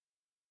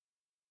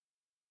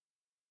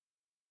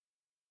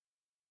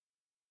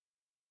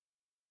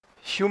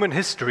Human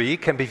history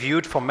can be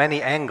viewed from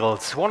many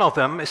angles. One of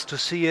them is to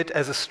see it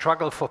as a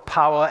struggle for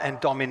power and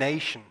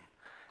domination,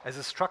 as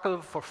a struggle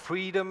for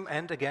freedom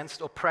and against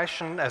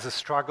oppression, as a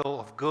struggle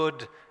of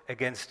good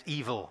against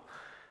evil.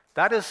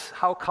 That is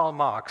how Karl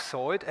Marx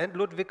saw it, and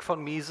Ludwig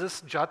von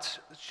Mises judged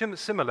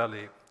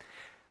similarly.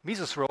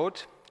 Mises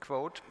wrote,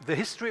 quote, "The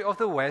history of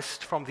the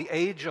West from the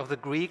age of the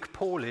Greek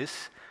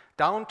polis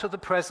down to the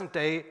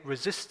present-day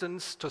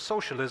resistance to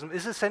socialism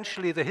is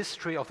essentially the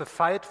history of the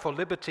fight for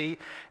liberty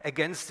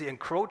against the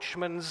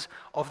encroachments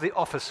of the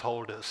office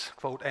holders,"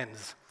 quote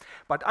ends.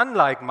 But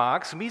unlike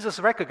Marx,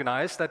 Mises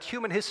recognized that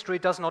human history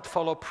does not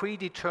follow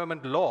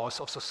predetermined laws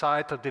of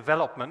societal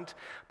development,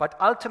 but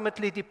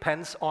ultimately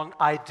depends on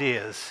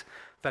ideas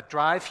that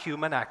drive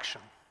human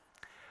action.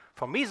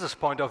 From Mises'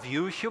 point of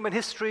view, human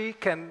history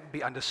can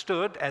be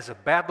understood as a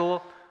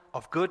battle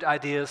of good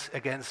ideas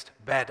against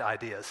bad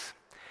ideas.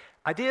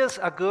 Ideas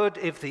are good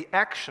if the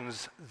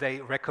actions they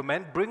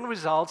recommend bring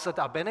results that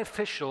are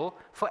beneficial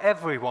for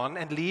everyone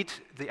and lead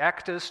the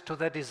actors to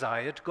their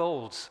desired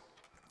goals.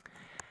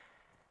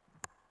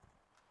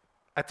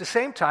 At the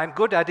same time,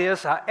 good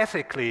ideas are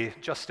ethically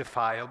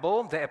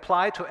justifiable. They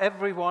apply to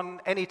everyone,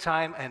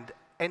 anytime and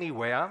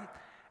anywhere,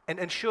 and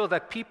ensure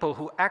that people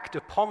who act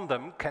upon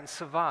them can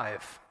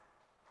survive.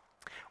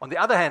 On the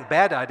other hand,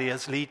 bad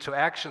ideas lead to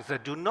actions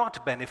that do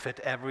not benefit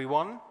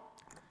everyone,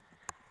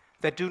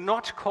 that do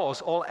not cause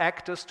all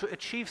actors to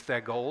achieve their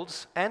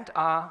goals, and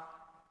are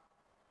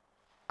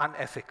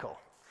unethical.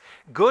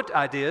 Good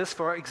ideas,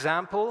 for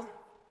example,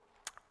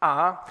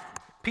 are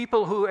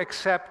people who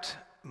accept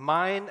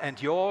mine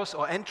and yours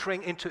or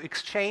entering into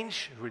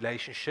exchange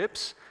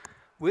relationships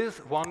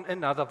with one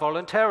another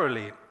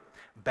voluntarily.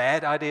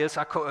 Bad ideas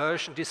are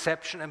coercion,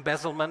 deception,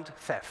 embezzlement,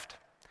 theft.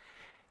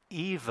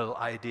 Evil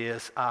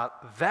ideas are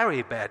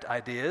very bad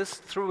ideas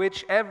through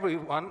which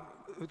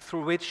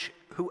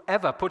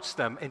whoever puts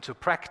them into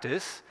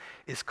practice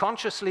is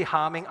consciously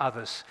harming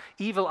others.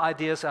 Evil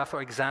ideas are,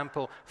 for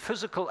example,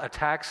 physical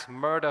attacks,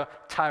 murder,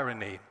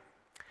 tyranny.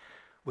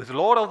 With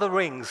Lord of the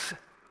Rings,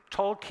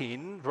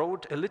 Tolkien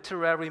wrote a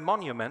literary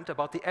monument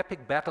about the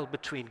epic battle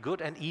between good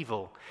and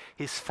evil.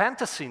 His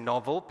fantasy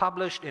novel,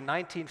 published in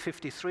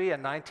 1953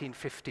 and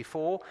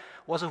 1954,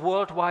 was a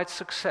worldwide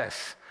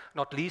success,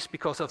 not least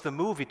because of the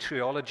movie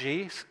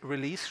trilogy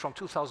released from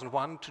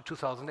 2001 to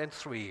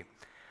 2003.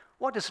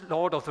 What is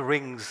Lord of the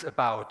Rings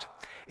about?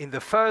 In the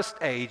First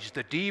Age,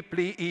 the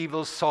deeply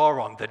evil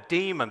Sauron, the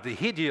demon, the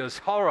hideous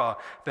horror,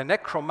 the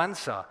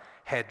necromancer,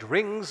 had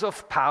rings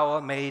of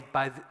power made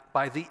by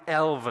the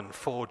elven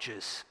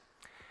forges.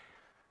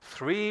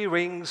 3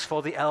 rings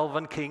for the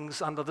elven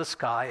kings under the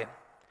sky,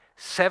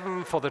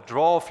 7 for the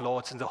dwarf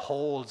lords in the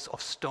halls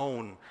of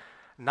stone,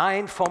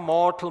 9 for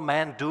mortal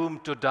man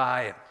doomed to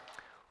die,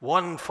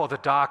 1 for the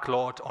Dark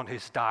Lord on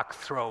his dark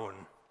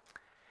throne.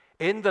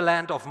 In the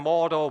land of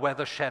Mordor where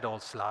the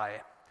shadows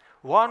lie,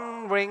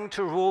 1 ring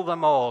to rule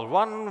them all,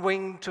 1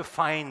 ring to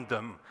find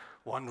them,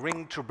 1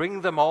 ring to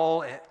bring them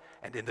all,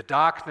 and in the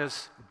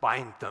darkness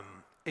bind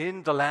them,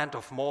 in the land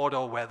of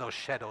Mordor where the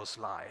shadows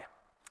lie.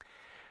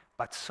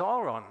 But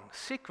Sauron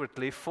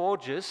secretly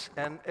forges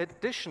an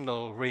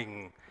additional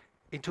ring,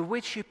 into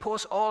which he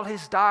pours all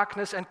his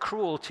darkness and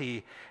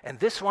cruelty, and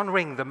this one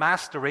ring, the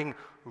Master Ring,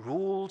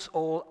 rules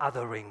all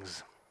other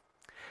rings.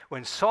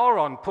 When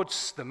Sauron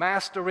puts the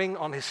Master Ring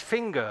on his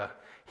finger,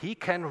 he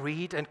can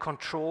read and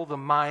control the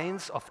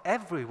minds of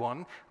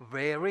everyone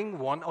wearing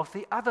one of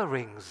the other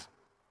rings.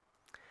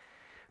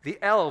 The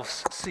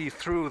elves see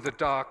through the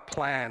dark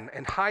plan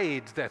and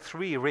hide their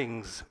 3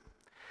 rings.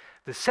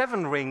 The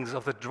 7 rings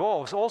of the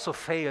dwarves also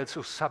fail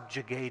to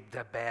subjugate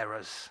their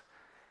bearers.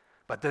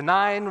 But the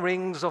 9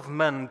 rings of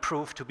men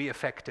proved to be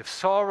effective.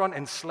 Sauron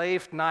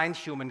enslaved 9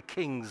 human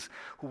kings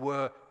who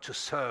were to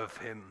serve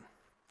him.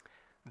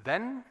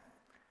 Then,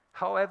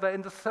 however,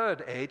 in the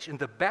Third Age, in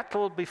the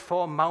battle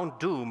before Mount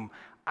Doom,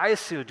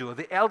 Isildur,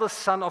 the eldest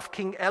son of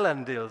King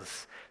Elendil,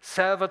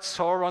 severed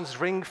Sauron's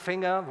ring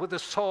finger with a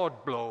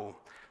sword blow.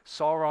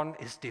 Sauron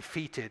is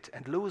defeated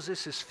and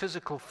loses his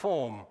physical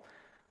form,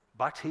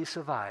 but he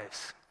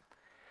survives.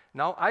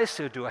 Now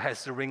Isildur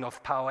has the Ring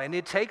of Power, and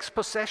it takes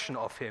possession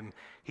of him.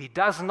 He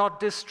does not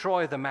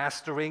destroy the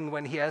Master Ring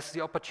when he has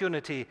the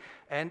opportunity,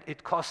 and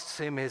it costs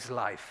him his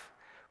life.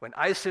 When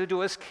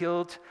Isildur is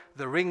killed,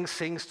 the ring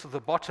sinks to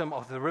the bottom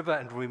of the river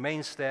and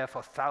remains there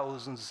for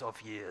thousands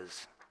of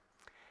years.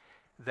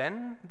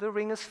 Then the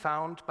ring is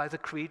found by the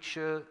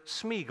creature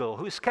Smeagol,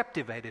 who is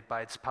captivated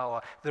by its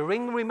power. The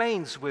ring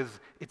remains with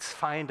its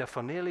finder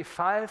for nearly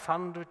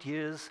 500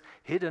 years,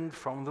 hidden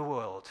from the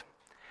world.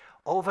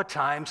 Over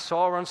time,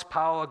 Sauron's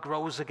power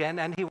grows again,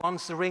 and he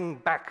wants the ring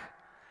back.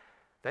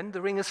 Then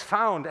the ring is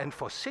found, and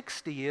for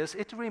 60 years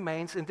it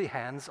remains in the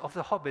hands of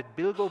the hobbit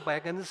Bilbo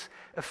Baggins,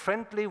 a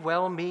friendly,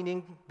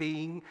 well-meaning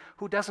being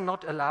who does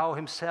not allow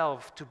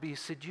himself to be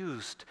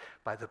seduced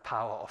by the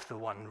power of the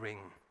One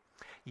Ring.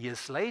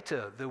 Years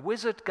later, the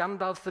wizard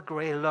Gandalf the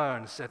Grey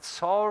learns that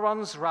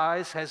Sauron's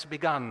rise has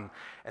begun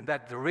and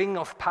that the Ring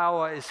of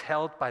Power is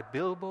held by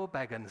Bilbo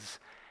Baggins.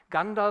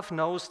 Gandalf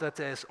knows that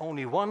there is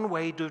only one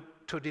way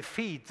to to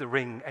defeat the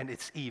ring and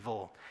its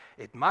evil.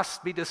 It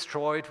must be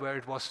destroyed where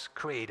it was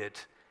created,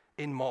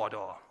 in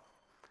Mordor.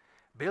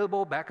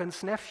 Bilbo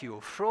Baggin's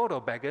nephew, Frodo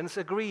Baggins,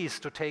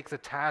 agrees to take the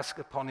task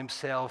upon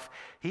himself.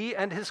 He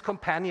and his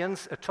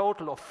companions, a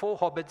total of 4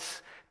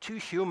 hobbits, 2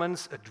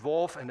 humans, a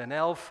dwarf and an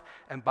elf,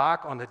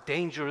 embark on a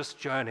dangerous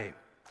journey.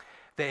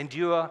 They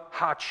endure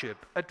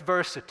hardship,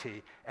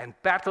 adversity, and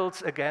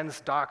battles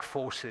against dark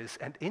forces,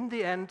 and in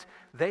the end,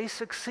 they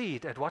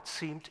succeed at what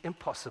seemed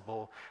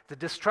impossible, the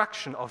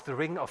destruction of the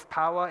Ring of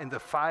Power in the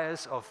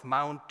fires of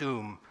Mount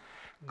Doom.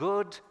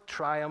 Good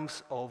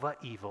triumphs over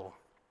evil.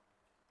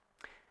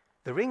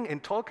 The ring in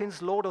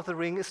Tolkien's Lord of the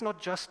Ring is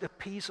not just a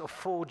piece of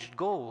forged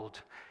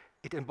gold.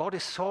 It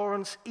embodies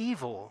Sauron's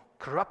evil,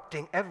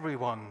 corrupting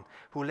everyone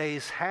who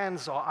lays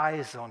hands or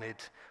eyes on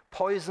it,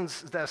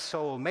 poisons their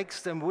soul,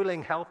 makes them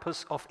willing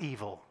helpers of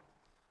evil.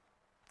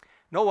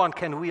 No one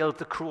can wield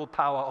the cruel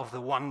power of the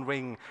One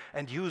Ring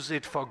and use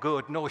it for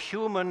good, no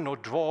human, no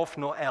dwarf,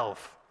 no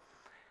elf.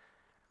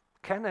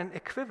 Can an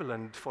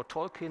equivalent for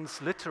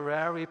Tolkien's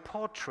literary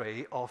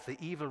portrait of the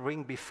evil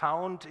ring be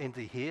found in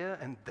the here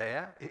and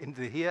there, in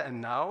the here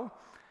and now?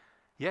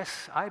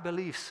 Yes, I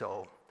believe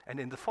so. And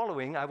in the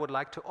following, I would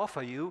like to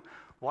offer you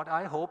what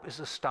I hope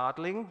is a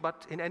startling,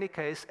 but in any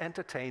case,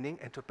 entertaining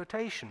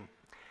interpretation.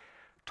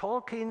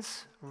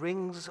 Tolkien's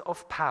rings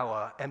of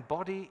power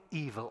embody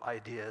evil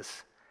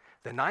ideas.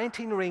 The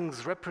 19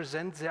 rings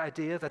represent the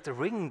idea that the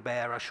ring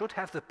bearer should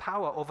have the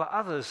power over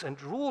others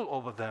and rule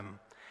over them.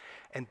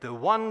 And the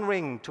one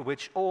ring to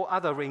which all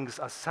other rings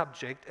are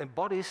subject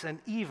embodies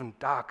an even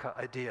darker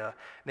idea,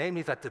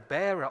 namely that the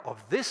bearer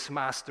of this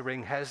master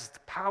ring has the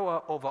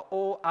power over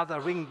all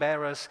other ring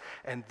bearers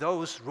and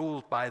those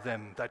ruled by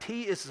them, that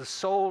he is the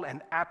sole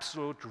and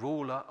absolute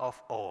ruler of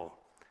all.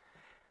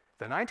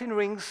 The 19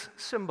 rings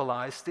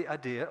symbolize the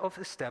idea of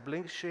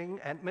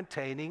establishing and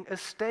maintaining a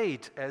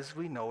state as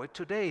we know it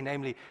today,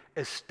 namely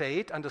a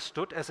state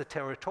understood as a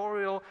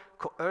territorial,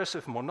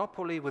 coercive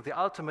monopoly with the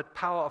ultimate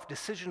power of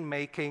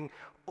decision-making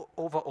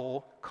over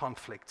all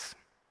conflicts.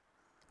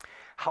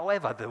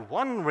 However, the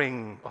one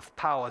ring of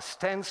power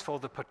stands for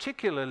the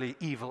particularly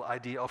evil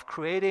idea of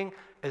creating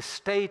a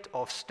state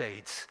of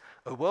states,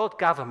 a world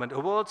government, a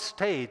world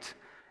state,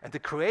 and the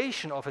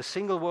creation of a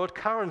single world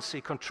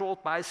currency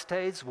controlled by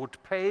states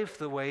would pave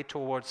the way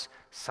towards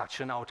such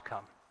an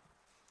outcome.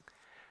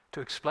 To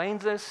explain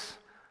this,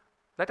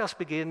 let us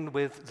begin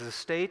with the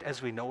state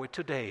as we know it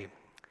today.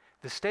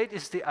 The state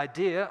is the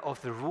idea of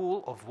the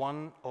rule of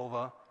one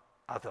over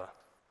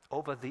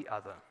the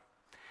other.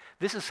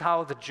 This is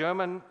how the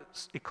German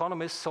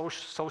economist,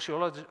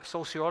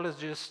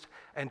 sociologist,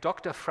 and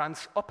Dr.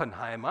 Franz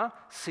Oppenheimer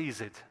sees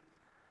it.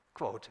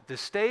 Quote, "The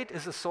state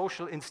is a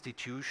social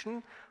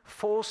institution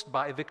forced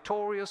by a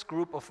victorious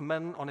group of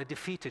men on a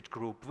defeated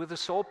group with the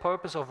sole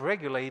purpose of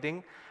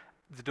regulating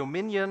the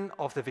dominion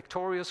of the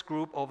victorious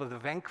group over the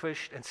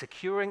vanquished and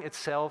securing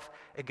itself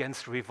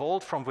against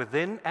revolt from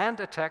within and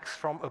attacks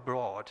from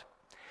abroad.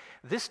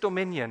 This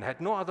dominion had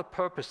no other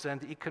purpose than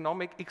the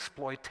economic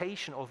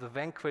exploitation of the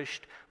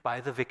vanquished by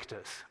the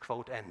victors."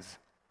 Quote ends.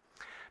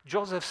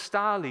 Joseph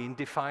Stalin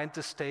defined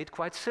the state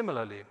quite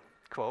similarly.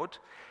 Quote,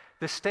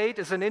 "The state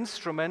is an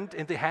instrument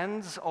in the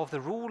hands of the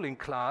ruling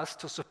class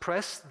to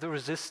suppress the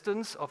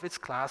resistance of its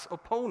class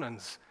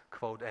opponents."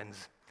 Quote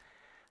ends.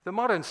 The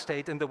modern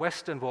state in the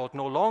Western world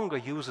no longer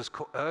uses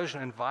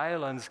coercion and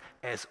violence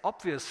as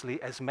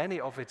obviously as many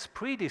of its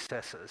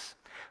predecessors,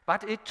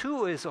 but it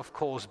too is, of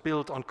course,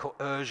 built on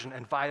coercion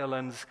and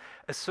violence,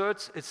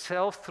 asserts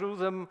itself through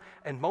them,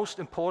 and most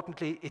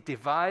importantly, it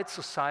divides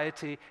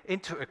society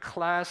into a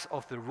class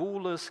of the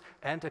rulers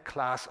and a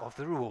class of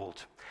the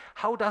ruled.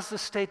 How does the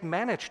state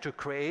manage to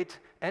create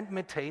and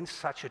maintain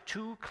such a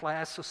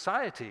two-class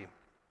society?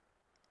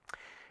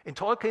 In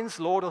Tolkien's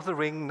Lord of the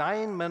Ring,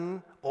 9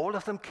 men, all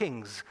of them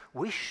kings,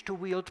 wished to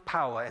wield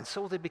power, and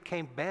so they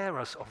became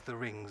bearers of the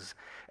rings.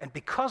 And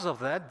because of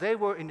that, they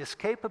were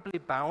inescapably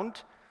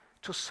bound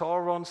to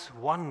Sauron's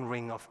one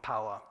ring of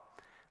power.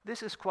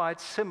 This is quite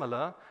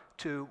similar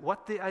to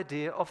what the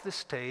idea of the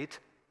state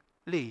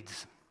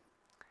leads.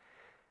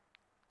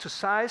 To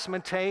seize,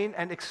 maintain,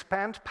 and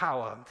expand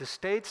power, the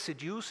state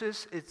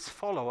seduces its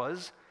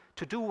followers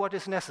to do what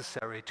is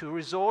necessary, to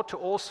resort to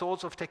all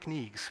sorts of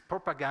techniques,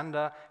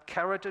 propaganda,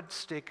 carrot and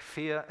stick,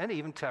 fear, and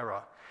even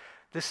terror.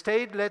 The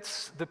state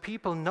lets the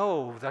people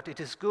know that it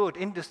is good,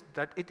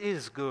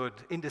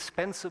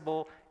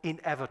 indispensable,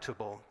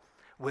 inevitable.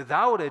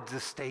 Without it,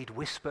 the state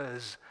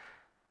whispers,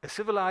 a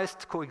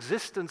civilized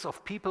coexistence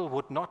of people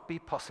would not be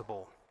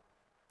possible.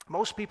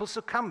 Most people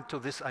succumb to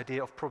this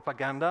idea of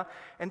propaganda,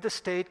 and the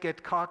state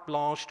get carte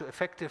blanche to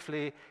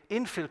effectively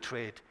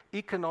infiltrate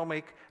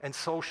economic and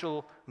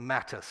social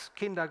matters: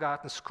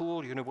 kindergarten,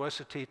 school,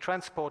 university,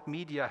 transport,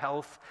 media,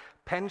 health,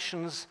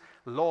 pensions,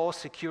 law,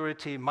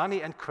 security,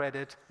 money and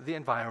credit, the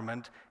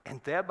environment,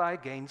 and thereby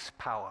gains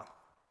power.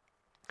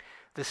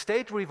 The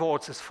state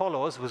rewards its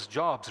followers with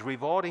jobs,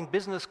 rewarding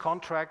business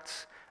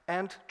contracts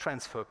and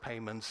transfer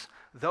payments.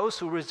 Those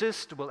who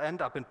resist will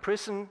end up in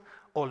prison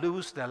or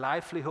lose their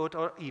livelihood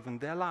or even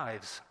their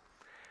lives.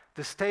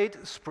 The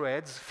state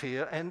spreads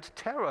fear and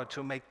terror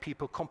to make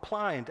people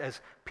compliant, as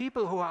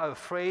people who are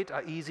afraid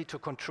are easy to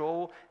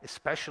control,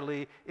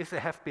 especially if they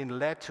have been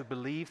led to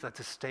believe that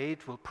the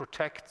state will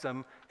protect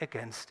them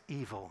against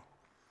evil.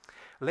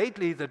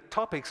 Lately, the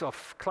topics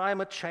of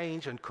climate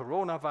change and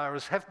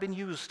coronavirus have been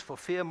used for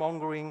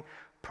fear-mongering,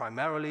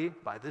 primarily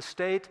by the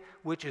state,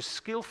 which is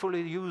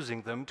skillfully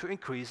using them to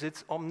increase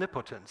its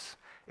omnipotence.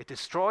 It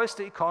destroys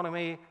the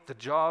economy, the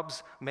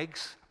jobs,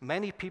 makes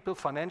many people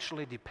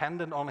financially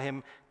dependent on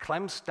him,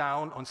 clamps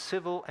down on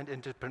civil and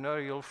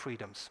entrepreneurial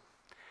freedoms.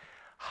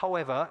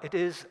 However, it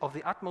is of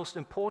the utmost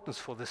importance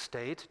for the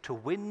state to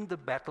win the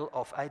battle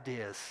of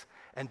ideas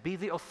and be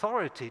the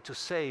authority to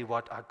say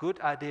what are good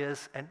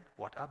ideas and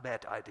what are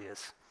bad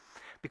ideas.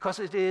 Because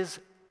it is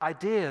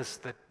ideas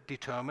that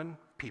determine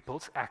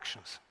people's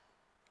actions.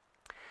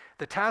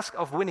 The task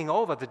of winning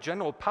over the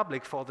general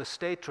public for the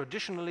state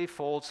traditionally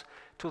falls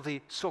to the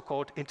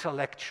so-called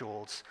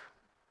intellectuals,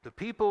 the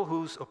people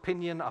whose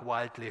opinion are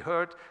widely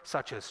heard,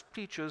 such as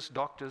teachers,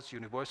 doctors,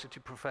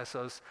 university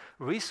professors,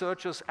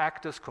 researchers,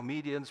 actors,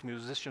 comedians,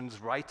 musicians,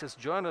 writers,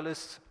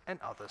 journalists, and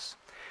others.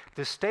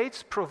 The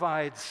state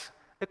provides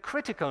a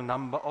critical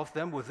number of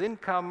them with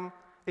income,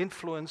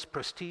 influence,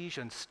 prestige,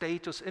 and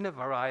status in a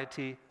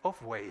variety of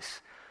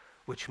ways,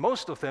 which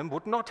most of them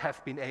would not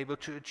have been able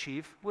to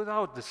achieve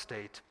without the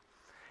state.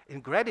 In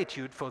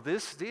gratitude for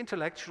this, the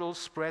intellectuals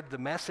spread the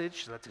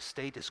message that the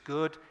state is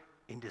good,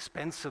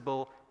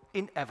 indispensable,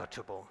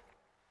 inevitable.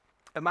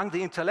 Among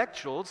the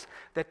intellectuals,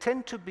 there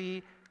tend to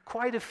be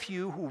quite a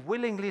few who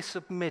willingly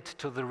submit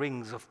to the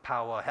rings of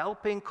power,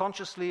 helping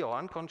consciously or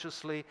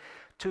unconsciously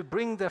to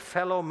bring their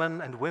fellow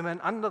men and women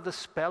under the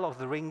spell of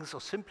the rings,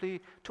 or simply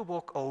to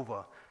walk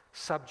over,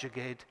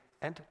 subjugate,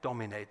 and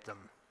dominate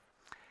them.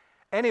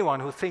 Anyone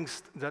who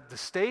thinks that the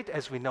state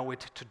as we know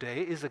it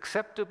today is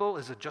acceptable,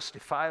 is a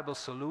justifiable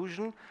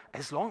solution,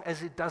 as long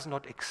as it does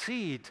not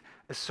exceed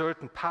a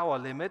certain power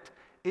limit,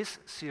 is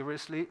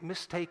seriously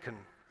mistaken.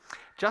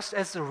 Just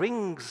as the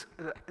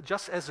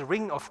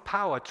ring of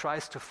power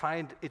tries to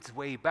find its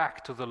way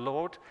back to the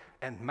Lord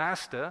and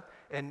Master,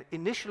 an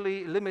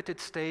initially limited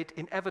state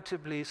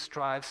inevitably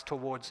strives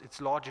towards its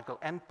logical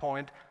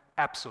endpoint,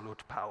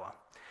 absolute power.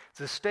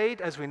 The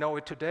state, as we know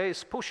it today,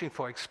 is pushing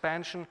for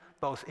expansion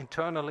both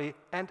internally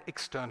and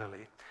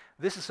externally.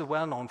 This is a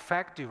well-known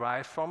fact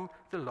derived from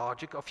the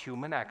logic of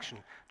human action.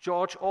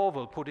 George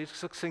Orwell put it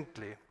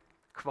succinctly,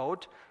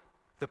 quote,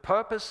 "The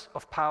purpose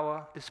of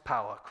power is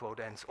power,"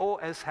 quote ends.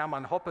 Or as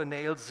Hermann Hoppe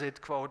nails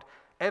it, quote,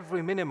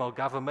 "Every minimal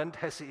government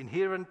has the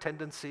inherent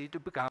tendency to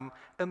become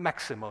a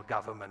maximal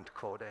government,"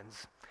 quote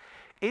ends.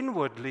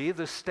 Inwardly,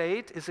 the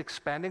state is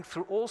expanding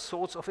through all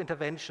sorts of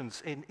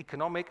interventions in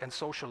economic and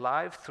social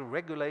life, through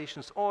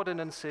regulations,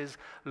 ordinances,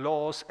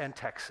 laws, and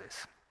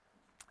taxes.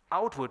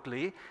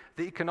 Outwardly,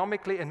 the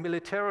economically and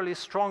militarily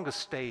stronger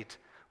state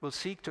will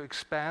seek to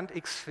expand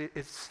its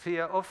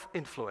sphere of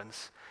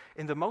influence.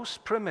 In the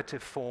most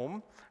primitive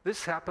form,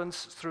 this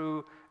happens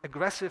through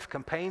aggressive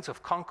campaigns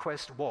of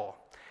conquest war.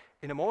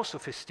 In a more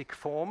sophisticated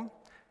form,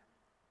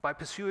 by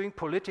pursuing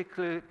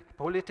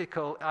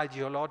political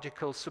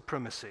ideological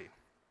supremacy.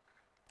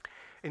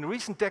 In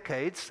recent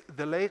decades,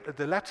 the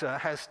latter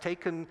has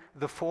taken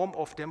the form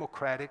of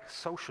democratic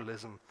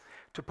socialism.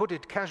 To put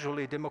it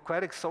casually,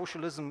 democratic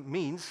socialism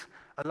means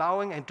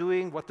allowing and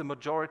doing what the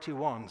majority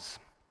wants.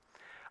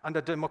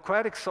 Under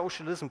democratic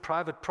socialism,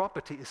 private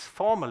property is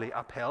formally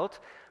upheld,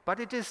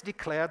 but it is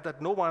declared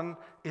that no one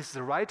is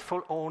the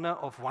rightful owner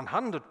of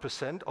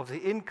 100% of the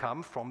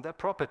income from their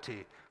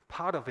property.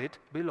 Part of it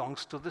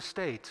belongs to the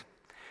state.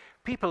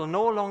 People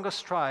no longer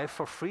strive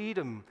for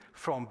freedom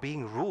from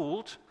being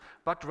ruled,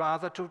 but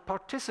rather to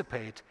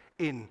participate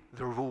in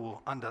the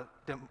rule under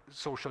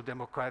social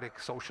democratic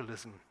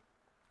socialism.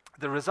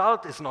 The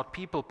result is not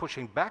people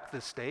pushing back the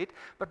state,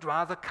 but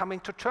rather coming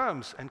to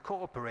terms and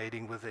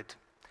cooperating with it.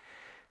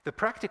 The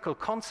practical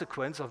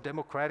consequence of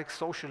democratic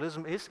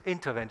socialism is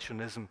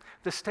interventionism.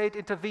 The state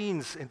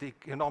intervenes in the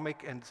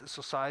economic and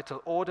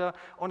societal order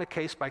on a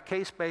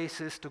case-by-case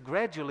basis to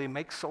gradually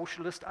make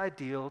socialist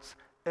ideals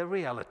a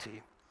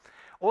reality.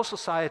 All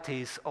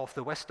societies of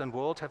the Western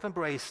world have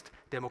embraced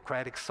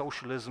democratic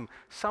socialism,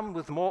 some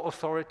with more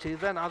authority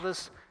than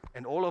others,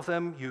 and all of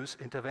them use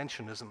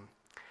interventionism.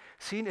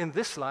 Seen in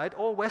this light,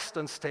 all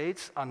Western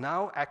states are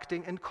now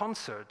acting in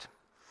concert.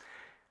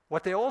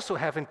 What they also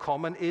have in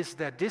common is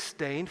their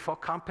disdain for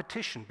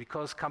competition,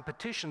 because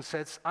competition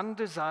sets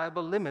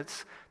undesirable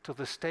limits to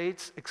the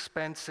state's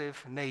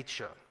expansive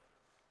nature.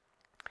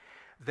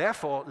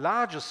 Therefore,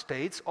 larger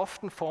states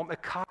often form a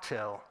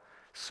cartel.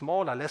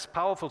 Smaller, less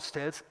powerful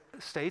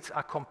states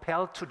are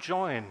compelled to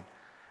join,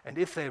 and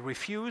if they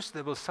refuse,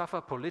 they will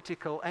suffer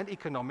political and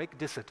economic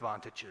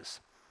disadvantages.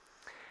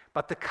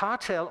 But the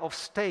cartel of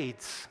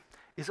states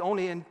is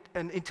only an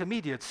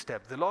intermediate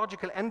step. The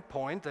logical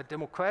endpoint that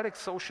democratic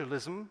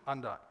socialism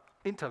under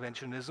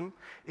interventionism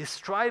is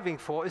striving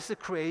for is the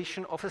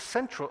creation of a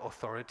central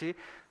authority,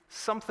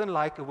 something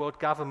like a world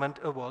government,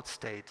 a world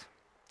state.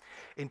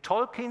 In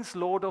Tolkien's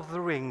Lord of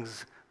the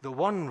Rings, The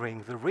One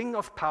Ring, the ring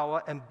of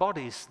power,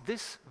 embodies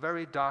this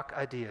very dark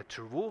idea,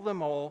 to rule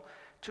them all,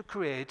 to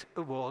create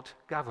a world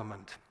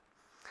government.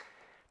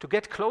 To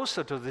get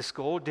closer to this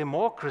goal,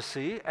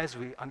 democracy, as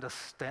we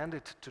understand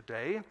it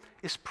today,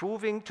 is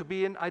proving to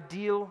be an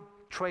ideal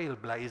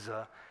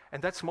trailblazer,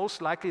 and that's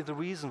most likely the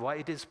reason why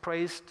it is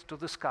praised to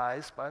the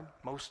skies by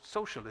most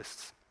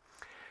socialists.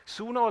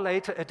 Sooner or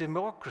later, a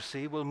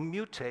democracy will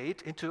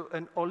mutate into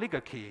an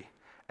oligarchy,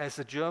 as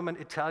the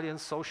German-Italian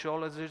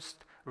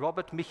sociologist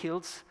Robert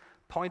Michels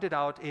pointed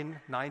out in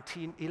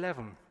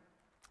 1911.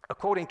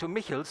 According to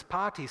Michels,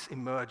 parties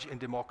emerge in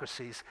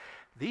democracies.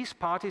 These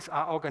parties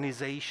are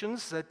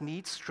organizations that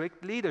need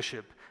strict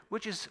leadership,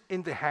 which is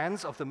in the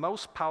hands of the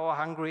most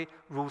power-hungry,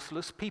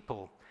 ruthless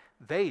people.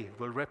 They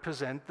will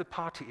represent the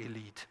party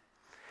elite.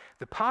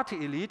 The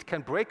party elite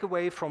can break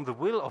away from the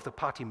will of the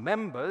party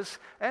members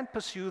and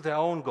pursue their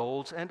own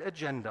goals and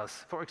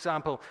agendas. For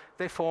example,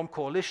 they form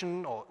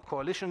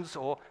coalitions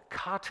or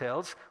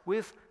cartels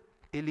with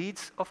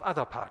elites of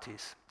other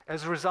parties.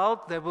 As a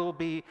result, there will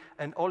be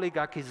an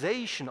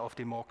oligarchization of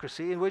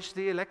democracy in which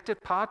the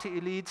elected party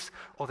elites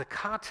or the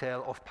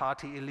cartel of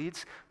party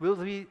elites will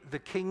be the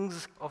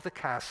kings of the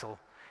castle.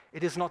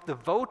 It is not the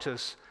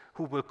voters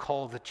who will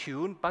call the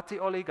tune, but the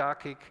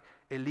oligarchic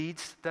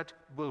elites that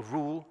will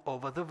rule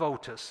over the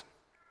voters.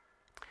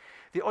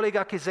 The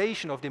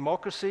oligarchization of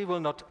democracy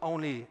will not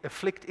only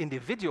afflict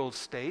individual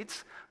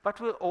states, but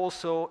will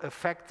also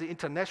affect the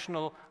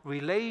international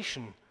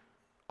relation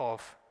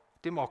of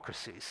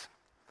democracies.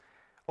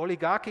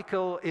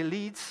 Oligarchical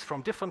elites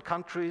from different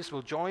countries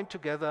will join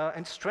together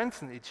and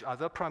strengthen each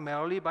other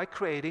primarily by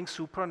creating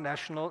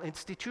supranational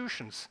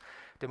institutions.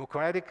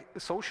 Democratic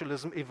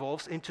socialism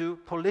evolves into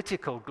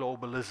political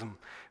globalism,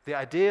 the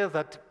idea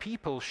that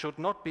people should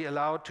not be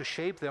allowed to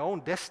shape their own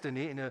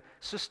destiny in a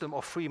system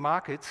of free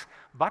markets,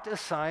 but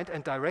assigned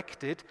and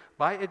directed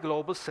by a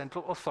global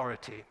central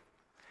authority.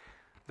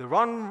 The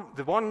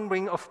one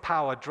ring of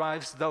power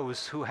drives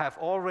those who have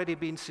already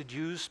been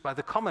seduced by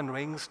the common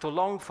rings to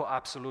long for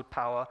absolute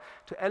power,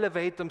 to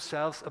elevate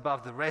themselves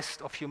above the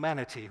rest of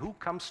humanity. Who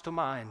comes to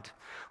mind?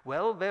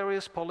 Well,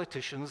 various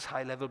politicians,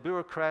 high-level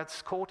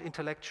bureaucrats, court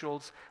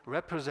intellectuals,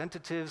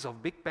 representatives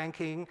of big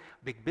banking,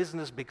 big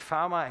business, big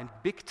pharma, and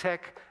big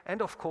tech,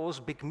 and of course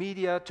big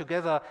media.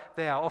 Together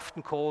they are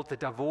often called the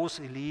Davos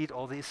elite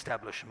or the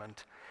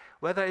establishment.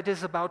 Whether it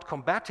is about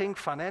combating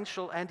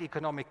financial and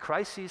economic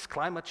crises,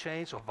 climate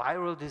change, or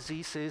viral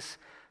diseases,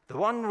 the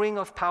one ring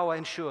of power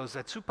ensures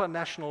that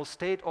supranational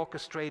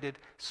state-orchestrated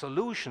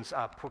solutions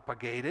are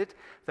propagated,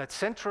 that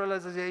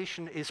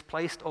centralization is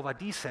placed over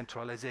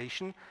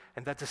decentralization,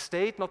 and that the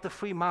state, not the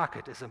free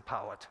market, is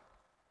empowered.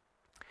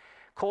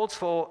 Calls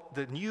for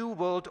the new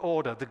world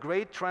order, the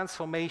great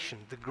transformation,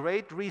 the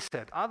great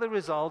reset are the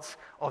results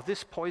of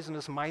this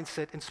poisonous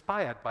mindset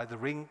inspired by the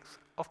rings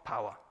of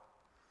power.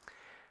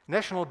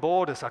 National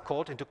borders are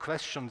called into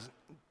question.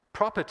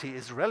 Property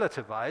is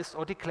relativized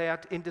or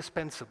declared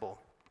indispensable,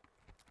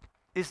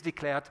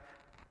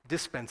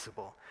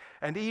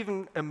 and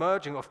even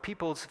emerging of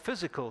people's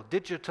physical,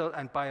 digital,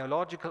 and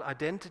biological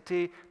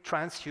identity,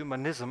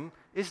 transhumanism,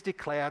 is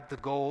declared the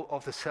goal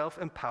of the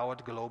self-empowered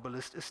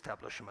globalist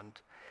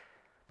establishment.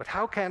 But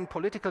how can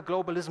political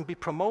globalism be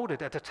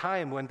promoted at a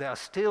time when there are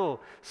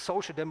still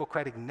social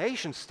democratic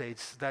nation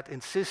states that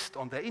insist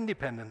on their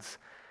independence,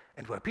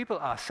 and where people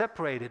are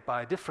separated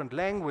by different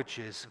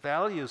languages,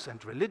 values,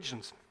 and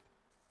religions?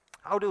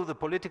 How do the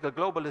political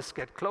globalists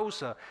get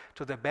closer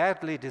to the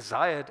badly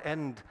desired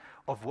end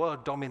of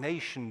world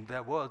domination,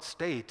 their world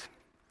state?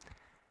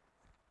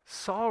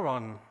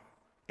 Sauron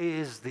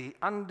is the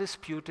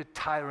undisputed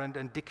tyrant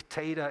and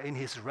dictator in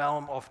his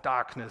realm of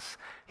darkness.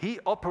 He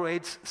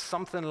operates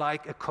something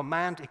like a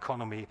command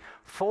economy,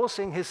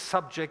 forcing his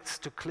subjects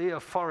to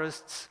clear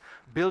forests,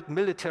 build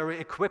military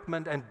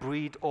equipment, and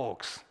breed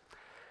orcs.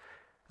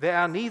 There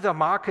are neither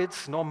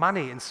markets nor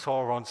money in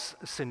Sauron's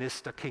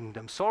sinister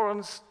kingdom.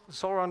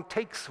 Sauron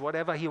takes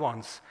whatever he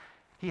wants.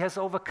 He has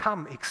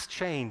overcome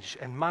exchange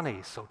and money,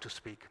 so to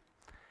speak.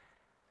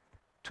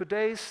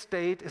 Today's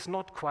state is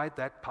not quite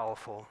that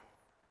powerful,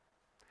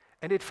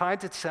 and it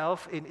finds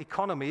itself in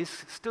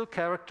economies still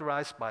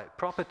characterized by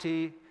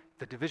property,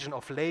 the division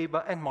of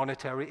labor, and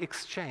monetary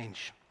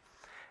exchange.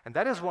 And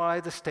that is why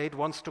the state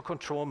wants to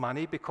control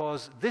money,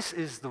 because this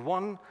is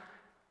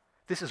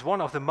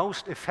one of the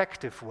most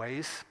effective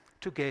ways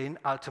to gain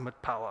ultimate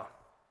power.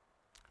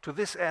 To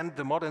this end,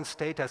 the modern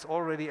state has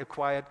already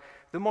acquired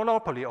the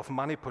monopoly of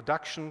money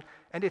production,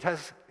 and it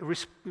has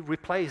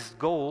replaced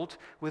gold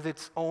with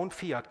its own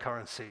fiat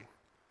currency.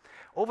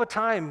 Over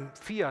time,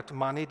 fiat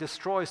money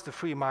destroys the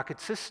free market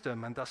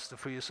system and thus the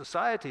free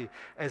society,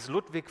 as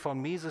Ludwig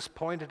von Mises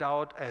pointed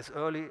out as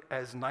early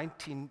as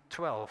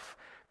 1912.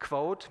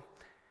 Quote,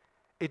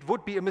 "It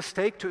would be a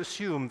mistake to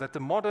assume that the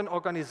modern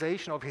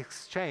organization of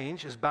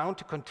exchange is bound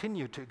to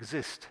continue to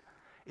exist.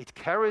 It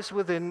carries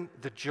within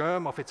the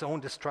germ of its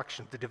own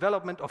destruction. The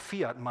development of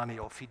fiat money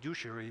or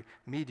fiduciary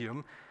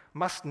medium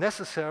must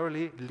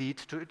necessarily lead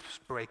to its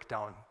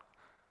breakdown."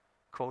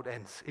 Quote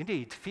ends.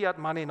 Indeed, fiat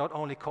money not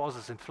only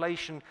causes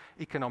inflation,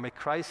 economic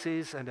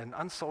crises, and an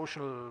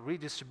unsocial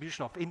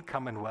redistribution of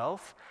income and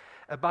wealth,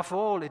 above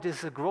all, it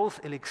is a growth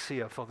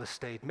elixir for the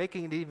state,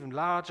 making it even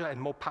larger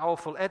and more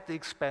powerful at the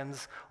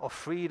expense of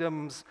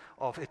freedoms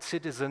of its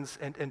citizens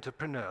and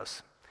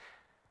entrepreneurs.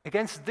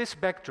 Against this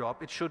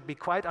backdrop, it should be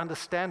quite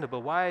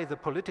understandable why the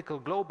political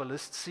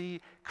globalists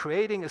see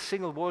creating a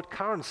single world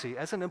currency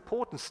as an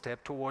important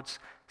step towards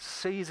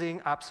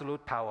seizing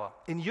absolute power.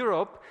 In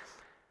Europe,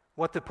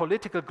 what the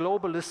political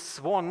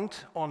globalists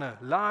want on a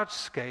large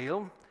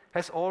scale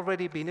has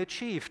already been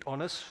achieved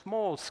on a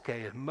small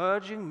scale,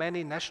 merging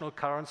many national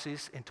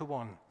currencies into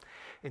one.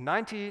 In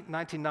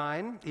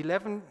 1999,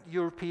 11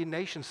 European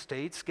nation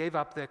states gave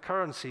up their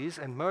currencies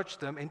and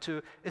merged them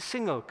into a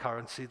single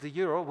currency, the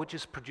euro, which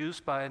is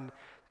produced by a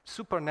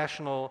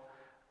supranational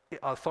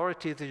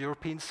authority, the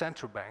European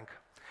Central Bank.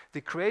 The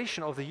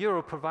creation of the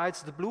euro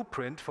provides the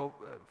blueprint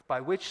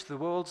by which the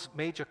world's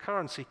major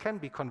currency can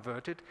be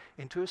converted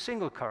into a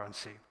single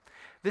currency.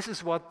 This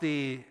is what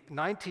the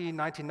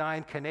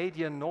 1999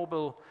 Canadian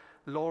Nobel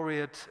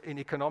laureate in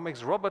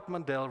economics Robert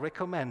Mundell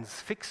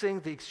recommends,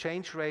 fixing the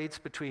exchange rates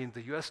between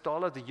the US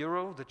dollar, the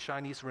euro, the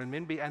Chinese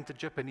renminbi, and the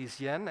Japanese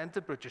yen and the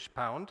British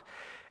pound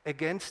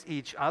against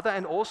each other,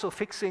 and also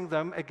fixing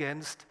them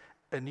against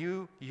a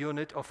new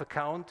unit of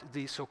account,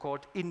 the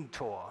so-called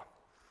INTOR.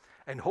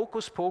 And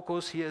hocus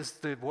pocus, here is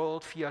the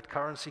world fiat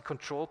currency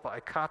controlled by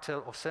a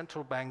cartel of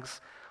central banks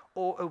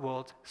or a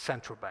world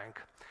central bank.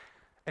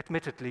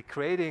 Admittedly,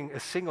 creating a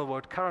single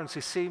world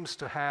currency seems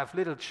to have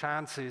little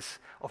chances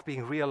of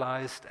being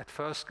realized at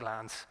first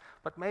glance,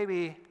 but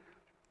maybe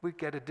we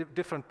get a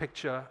different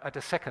picture at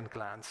a second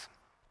glance.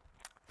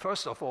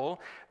 First of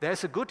all,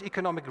 there's a good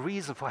economic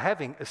reason for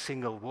having a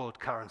single world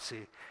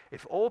currency.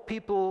 If all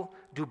people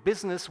do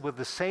business with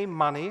the same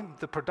money,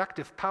 the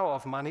productive power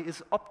of money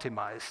is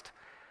optimized.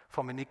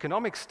 From an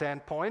economic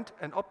standpoint,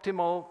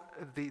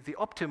 the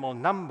optimal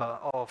number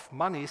of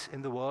monies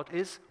in the world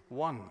is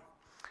one.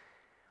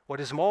 What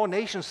is more,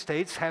 nation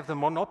states have the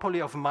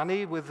monopoly of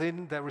money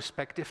within their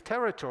respective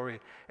territory.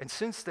 And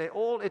since they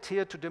all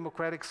adhere to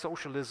democratic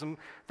socialism,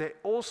 they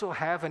also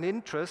have an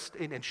interest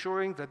in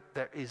ensuring that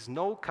there is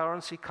no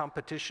currency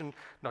competition,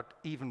 not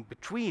even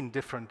between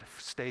different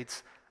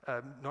states,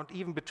 not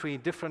even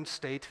between different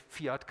state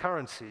fiat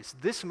currencies.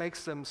 This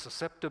makes them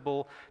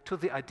susceptible to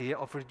the idea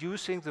of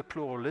reducing the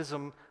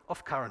pluralism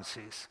of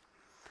currencies.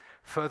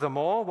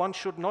 Furthermore, one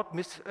should not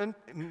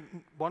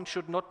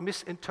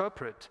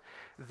misinterpret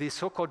the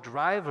so-called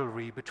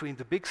rivalry between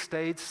the big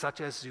states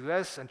such as the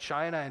US and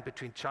China, and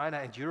between China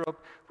and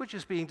Europe, which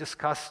is being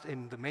discussed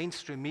in the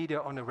mainstream media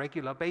on a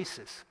regular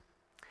basis.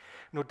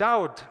 No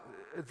doubt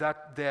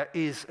that there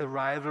is a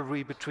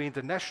rivalry between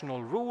the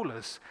national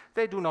rulers.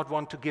 They do not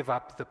want to give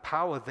up the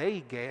power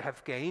they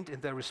have gained in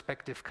their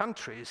respective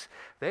countries.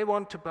 They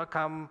want to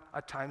become,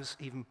 at times,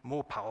 even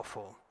more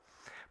powerful.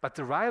 But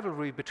the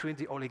rivalry between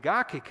the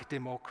oligarchic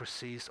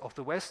democracies of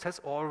the West has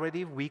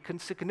already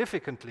weakened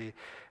significantly,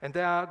 and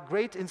there are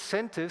great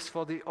incentives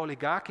for the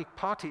oligarchic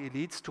party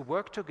elites to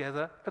work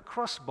together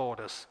across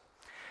borders.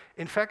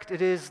 In fact,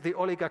 it is the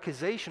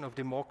oligarchization of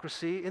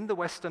democracy in the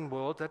Western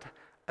world that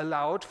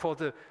allowed for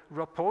the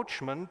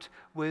rapprochement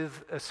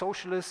with a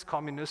socialist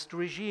communist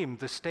regime,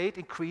 the state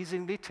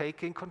increasingly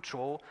taking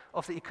control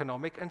of the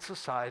economic and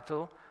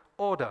societal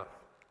order.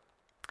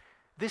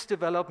 This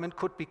development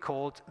could be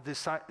called the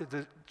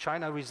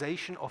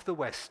Chinaization of the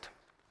West.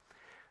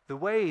 The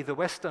way the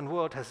Western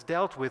world has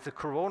dealt with the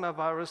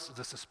coronavirus,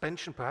 the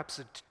suspension, perhaps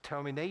the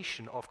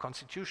termination of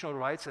constitutional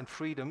rights and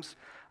freedoms,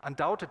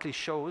 undoubtedly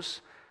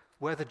shows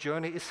where the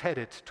journey is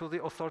headed, to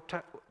the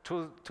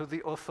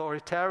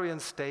authoritarian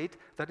state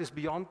that is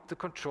beyond the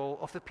control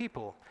of the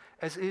people,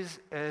 as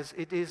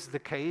it is the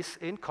case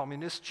in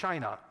communist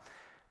China.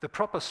 The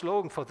proper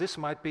slogan for this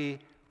might be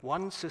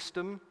one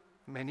system,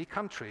 many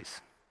countries.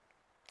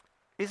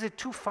 Is it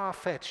too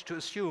far-fetched to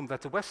assume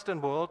that the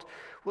Western world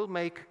will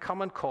make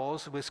common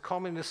cause with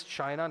communist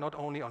China not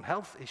only on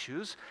health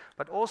issues,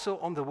 but also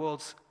on the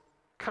world's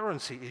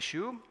currency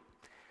issue?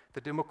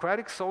 The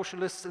democratic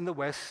socialists in the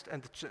West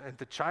and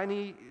the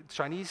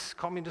Chinese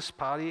Communist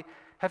Party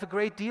have a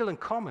great deal in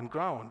common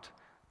ground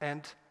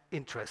and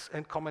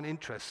common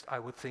interest, I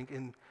would think,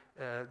 in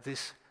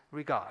this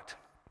regard.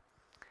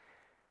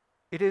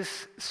 It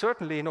is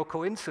certainly no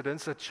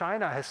coincidence that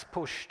China has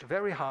pushed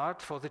very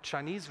hard for the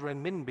Chinese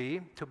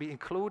renminbi to be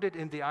included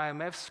in the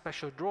IMF's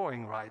special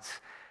drawing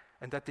rights,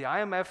 and that the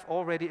IMF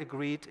already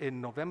agreed in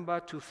November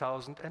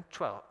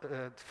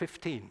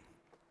 2015.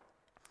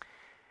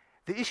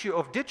 The issue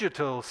of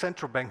digital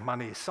central bank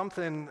money,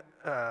 something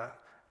the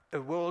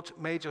world's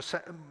major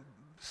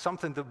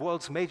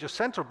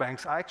central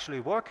banks are actually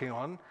working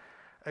on,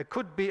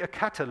 could be a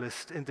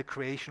catalyst in the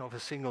creation of a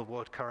single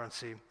world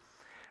currency.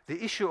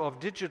 The issue of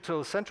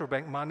digital central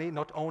bank money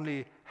not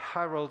only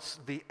heralds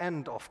the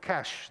end of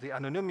cash, the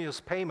anonymous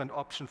payment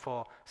option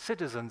for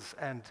citizens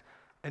and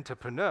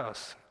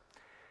entrepreneurs.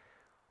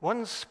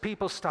 Once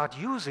people start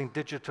using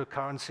digital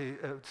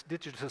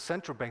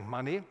central bank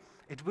money,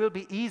 it will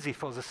be easy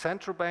for the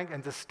central bank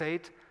and the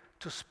state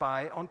to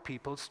spy on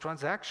people's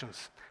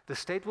transactions. The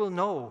state will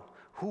know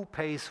who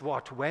pays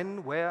what,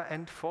 when, where,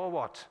 and for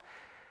what.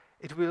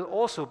 It will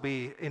also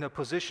be in a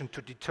position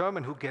to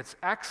determine who gets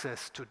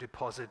access to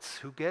deposits,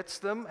 who gets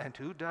them and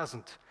who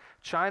doesn't.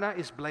 China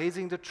is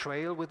blazing the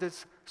trail with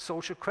its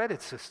social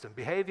credit system.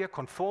 Behavior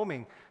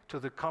conforming to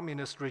the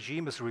communist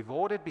regime is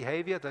rewarded,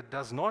 behavior that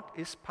does not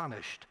is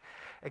punished.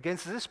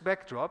 Against this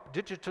backdrop,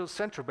 digital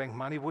central bank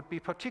money would be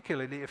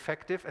particularly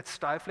effective at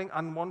stifling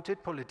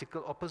unwanted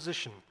political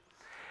opposition.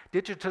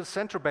 Digital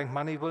central bank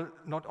money will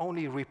not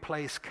only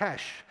replace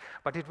cash,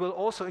 but it will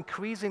also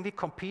increasingly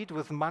compete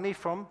with money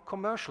from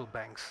commercial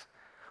banks.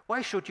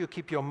 Why should you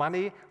keep your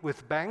money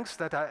with banks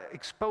that are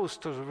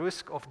exposed to the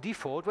risk of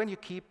default when you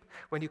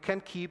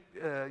can keep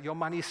your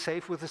money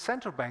safe with a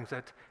central bank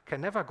that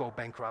can never go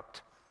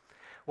bankrupt?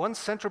 Once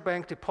central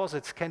bank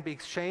deposits can be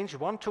exchanged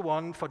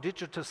one-to-one for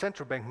digital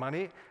central bank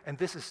money, and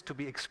this is to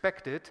be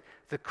expected,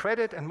 the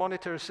credit and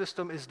monetary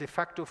system is de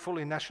facto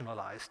fully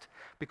nationalized.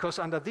 Because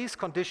under these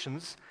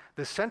conditions,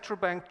 the central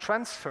bank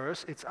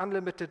transfers its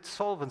unlimited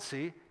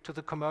solvency to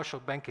the commercial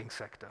banking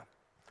sector.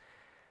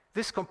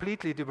 This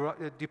completely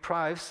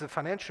deprives the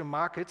financial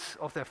markets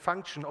of their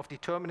function of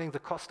determining the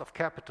cost of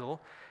capital,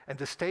 and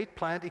the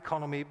state-planned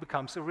economy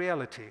becomes a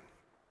reality.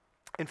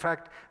 In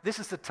fact, this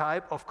is the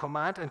type of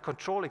command and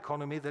control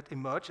economy that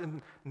emerged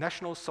in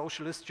National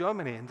Socialist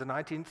Germany in the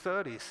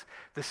 1930s.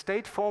 The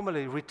state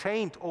formally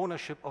retained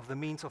ownership of the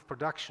means of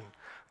production,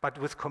 but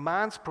with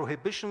commands,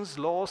 prohibitions,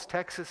 laws,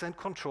 taxes, and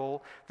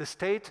control, the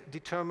state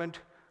determined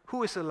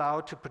who is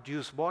allowed to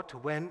produce what,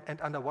 when,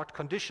 and under what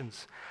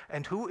conditions,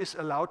 and who is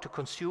allowed to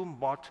consume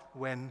what,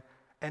 when,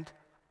 and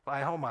by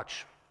how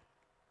much.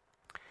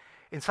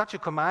 In such a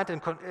command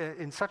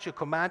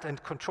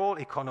and control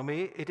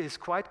economy, it is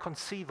quite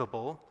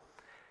conceivable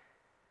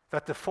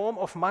that the form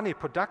of money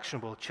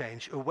production will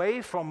change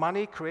away from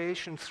money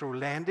creation through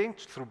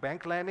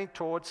bank lending,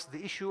 towards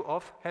the issue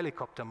of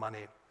helicopter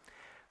money.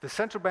 The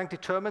central bank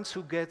determines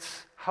who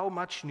gets how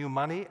much new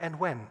money and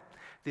when.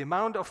 The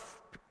amount of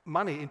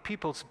money in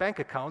people's bank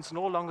accounts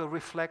no longer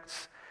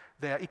reflects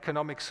their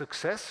economic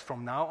success.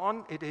 From now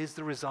on, it is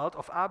the result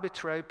of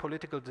arbitrary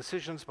political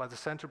decisions by the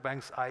central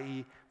banks,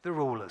 i.e. the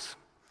rulers.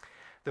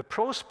 The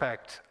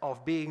prospect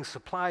of being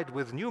supplied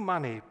with new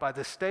money by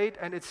the state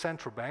and its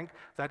central bank,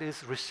 that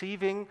is,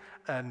 receiving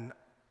an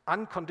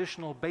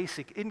unconditional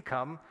basic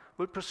income,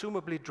 will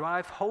presumably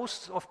drive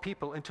hosts of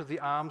people into the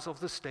arms of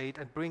the state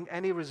and bring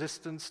any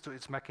resistance to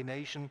its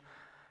machination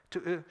to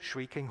a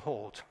shrieking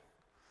halt.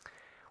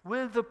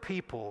 Will the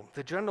people,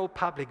 the general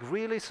public,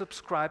 really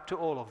subscribe to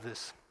all of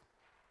this?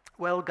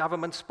 Well,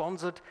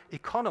 government-sponsored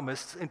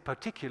economists in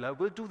particular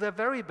will do their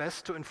very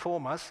best to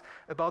inform us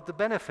about the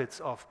benefits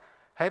of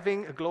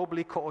having a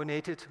globally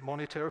coordinated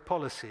monetary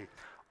policy,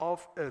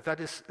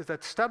 that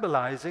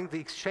stabilizing the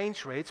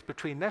exchange rates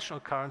between national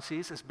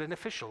currencies is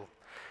beneficial.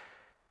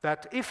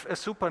 That if a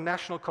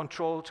supranational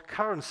controlled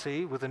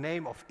currency with the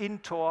name of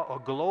Intor or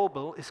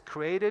global is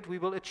created, we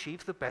will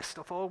achieve the best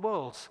of all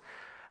worlds.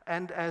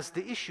 And as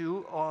the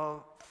issue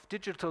of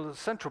digital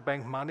central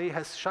bank money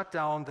has shut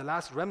down the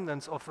last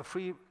remnants of a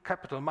free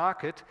capital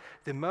market,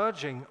 the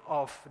merging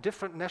of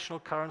different national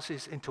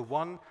currencies into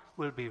one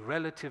will be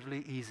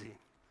relatively easy.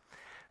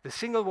 The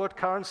single world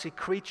currency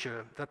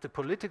creature that the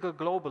political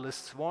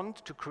globalists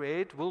want to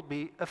create will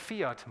be a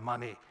fiat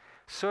money,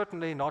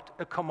 certainly not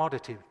a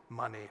commodity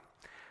money.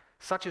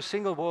 Such a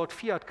single world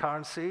fiat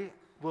currency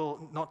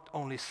will not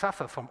only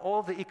suffer from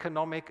all the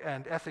economic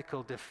and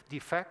ethical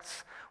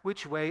defects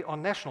which weigh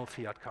on national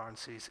fiat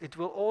currencies, it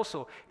will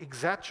also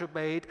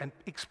exacerbate and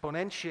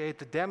exponentiate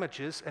the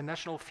damages a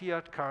national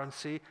fiat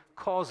currency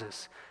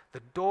causes.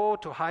 The door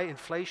to high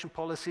inflation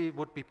policy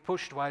would be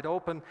pushed wide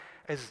open,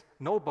 as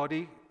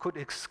nobody could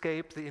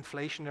escape the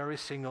inflationary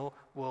single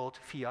world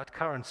fiat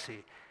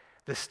currency.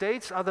 The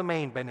states are the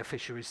main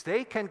beneficiaries.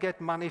 They can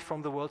get money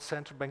from the World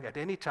Central Bank at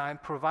any time,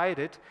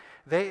 provided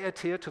they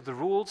adhere to the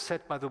rules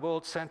set by the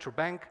World Central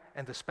Bank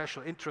and the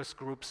special interest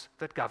groups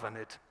that govern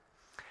it.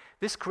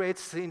 This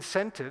creates the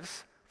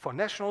incentives for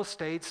national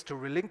states to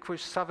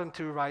relinquish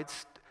sovereignty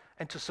rights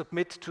and to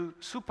submit to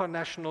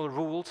supranational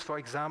rules, for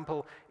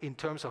example, in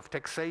terms of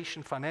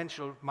taxation,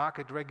 financial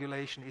market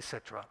regulation,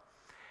 etc.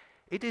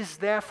 It is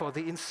therefore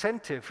the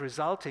incentive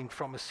resulting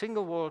from a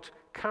single world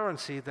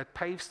currency that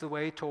paves the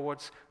way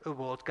towards a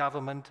world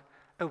government,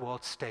 a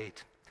world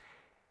state.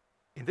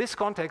 In this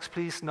context,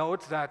 please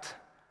note that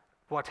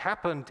what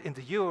happened in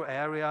the euro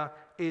area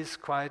is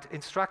quite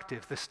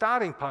instructive. The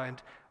starting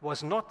point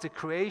was not the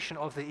creation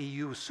of the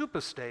EU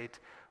superstate,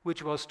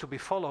 which was to be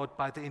followed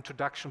by the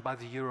introduction by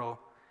the euro.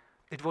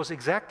 It was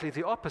exactly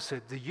the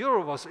opposite. The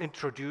euro was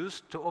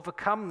introduced to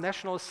overcome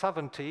national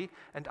sovereignty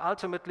and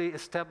ultimately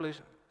establish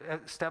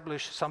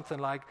something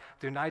like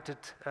the United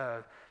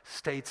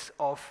States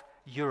of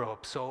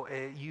Europe, so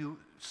a EU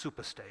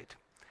superstate.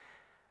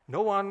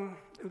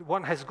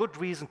 One has good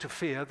reason to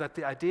fear that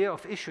the idea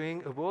of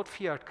issuing a world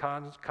fiat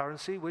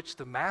currency, which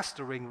the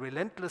master ring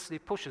relentlessly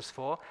pushes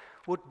for,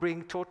 would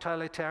bring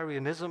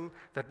totalitarianism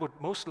that would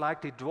most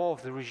likely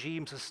dwarf the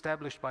regimes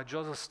established by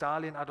Joseph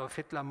Stalin, Adolf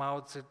Hitler,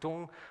 Mao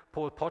Zedong,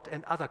 Pol Pot,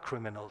 and other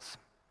criminals.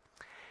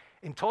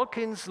 In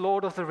Tolkien's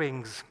Lord of the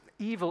Rings,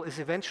 evil is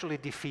eventually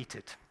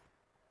defeated.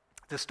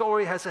 The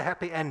story has a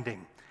happy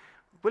ending.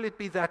 Will it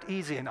be that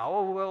easy in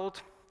our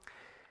world?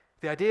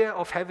 The idea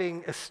of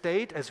having a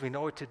state as we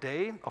know it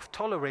today, of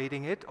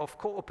tolerating it, of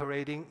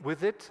cooperating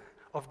with it,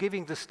 of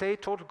giving the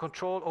state total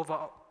control over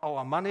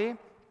our money,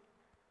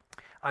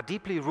 are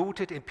deeply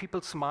rooted in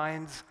people's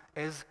minds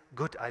as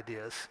good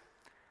ideas.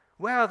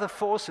 Where are the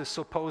forces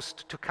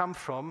supposed to come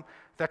from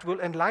that will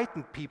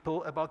enlighten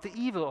people about the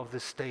evil of the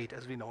state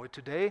as we know it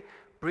today,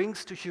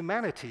 brings to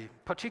humanity,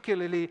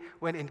 particularly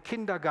when in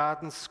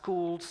kindergartens,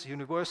 schools,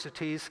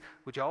 universities,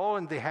 which are all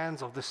in the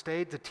hands of the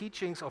state, the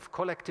teachings of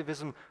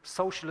collectivism,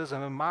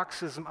 socialism, and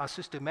Marxism are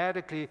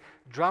systematically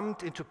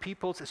drummed into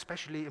people's,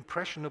 especially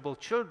impressionable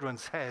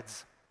children's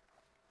heads.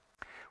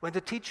 When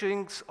the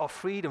teachings of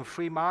freedom,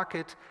 free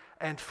market,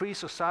 and free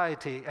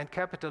society and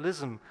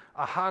capitalism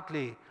are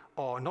hardly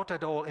or not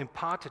at all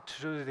imparted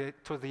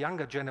to the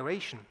younger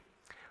generation,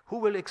 who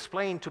will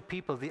explain to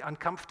people the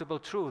uncomfortable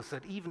truth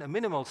that even a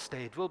minimal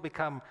state will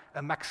become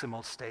a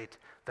maximal state,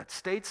 that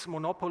states'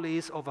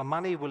 monopolies over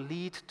money will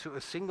lead to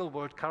a single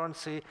world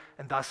currency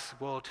and thus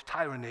world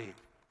tyranny?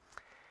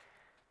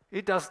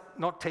 It does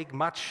not take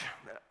much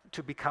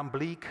to become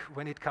bleak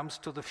when it comes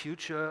to the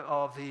future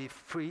of the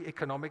free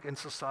economic and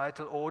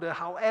societal order.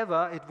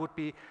 However, it would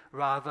be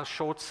rather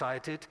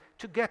short-sighted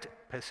to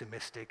get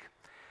pessimistic.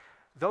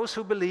 Those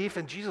who believe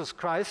in Jesus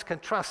Christ can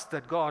trust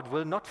that God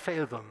will not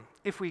fail them.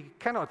 If we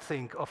cannot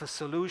think of a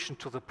solution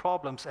to the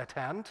problems at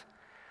hand,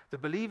 the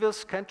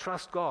believers can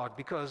trust God,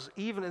 because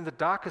even in the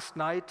darkest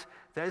night,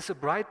 there is a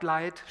bright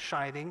light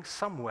shining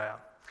somewhere.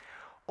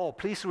 Oh,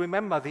 please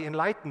remember the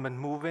Enlightenment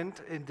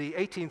movement in the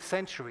 18th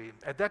century.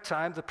 At that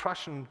time, the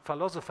Prussian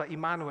philosopher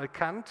Immanuel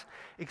Kant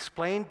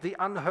explained the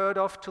unheard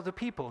of to the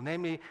people,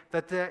 namely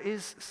that there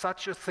is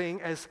such a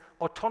thing as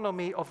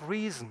autonomy of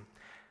reason.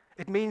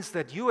 It means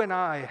that you and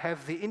I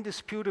have the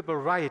indisputable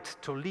right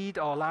to lead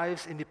our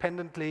lives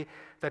independently,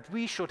 that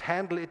we should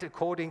handle it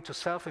according to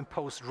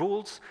self-imposed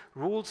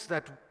rules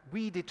that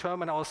we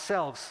determine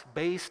ourselves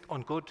based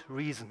on good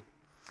reason.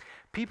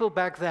 People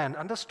back then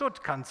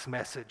understood Kant's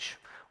message.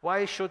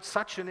 Why should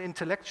such an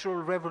intellectual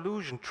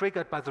revolution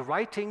triggered by the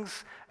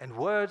writings and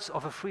words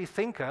of a free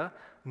thinker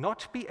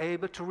not be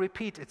able to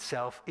repeat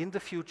itself in the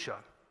future?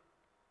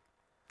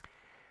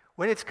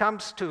 When it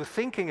comes to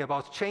thinking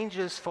about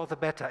changes for the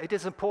better, it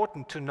is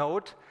important to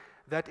note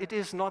that it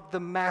is not the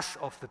mass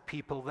of the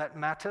people that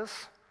matters,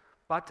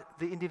 but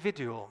the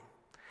individual.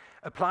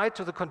 Applied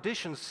to the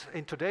conditions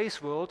in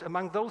today's world,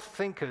 among those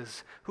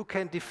thinkers who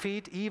can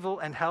defeat evil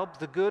and help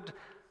the good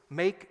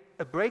make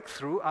a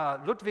breakthrough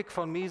are Ludwig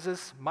von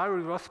Mises,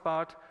 Murray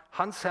Rothbard,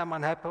 Hans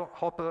Hermann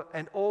Hoppe,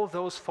 and all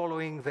those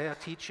following their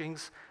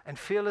teachings and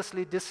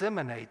fearlessly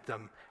disseminate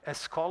them as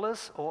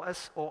scholars or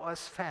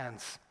as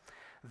fans.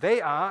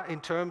 They are,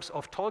 in terms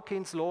of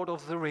Tolkien's Lord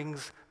of the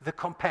Rings, the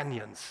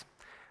companions.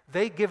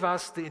 They give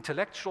us the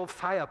intellectual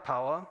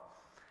firepower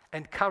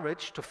and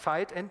courage to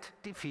fight and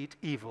defeat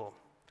evil.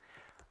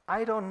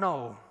 I don't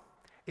know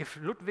if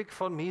Ludwig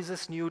von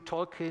Mises knew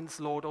Tolkien's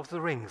Lord of the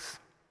Rings,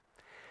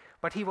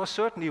 but he was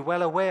certainly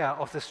well aware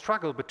of the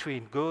struggle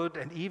between good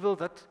and evil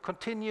that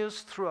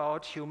continues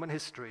throughout human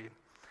history.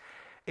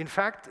 In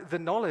fact, the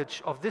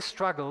knowledge of this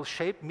struggle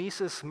shaped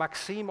Mises'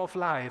 maxim of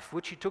life,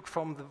 which he took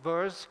from the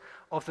verse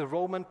of the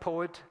Roman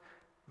poet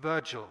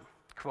Virgil,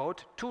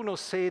 quote, "Tu nos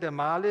cede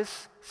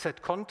malis,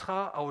 sed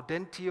contra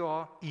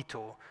audentior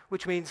ito,"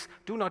 which means,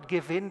 do not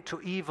give in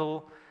to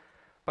evil,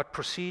 but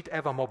proceed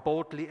ever more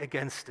boldly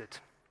against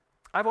it.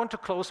 I want to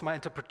close my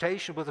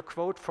interpretation with a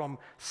quote from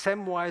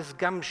Samwise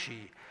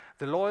Gamgee,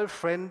 the loyal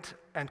friend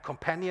and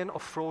companion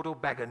of Frodo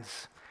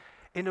Baggins.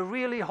 In a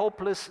really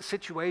hopeless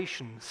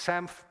situation,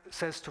 Sam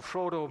says to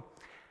Frodo,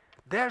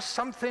 "There's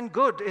something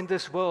good in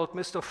this world,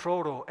 Mr.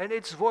 Frodo, and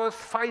it's worth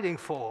fighting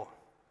for."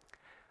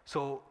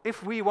 So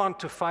if we want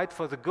to fight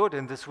for the good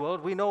in this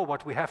world, we know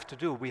what we have to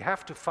do. We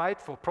have to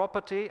fight for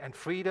property and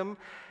freedom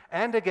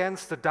and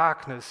against the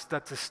darkness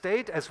that the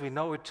state, as we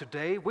know it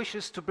today,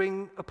 wishes to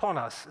bring upon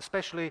us,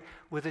 especially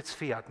with its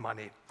fiat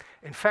money.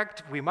 In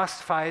fact, we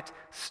must fight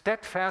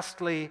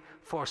steadfastly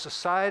for a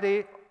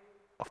society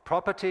of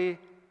property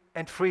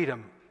and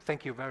freedom.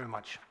 Thank you very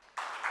much.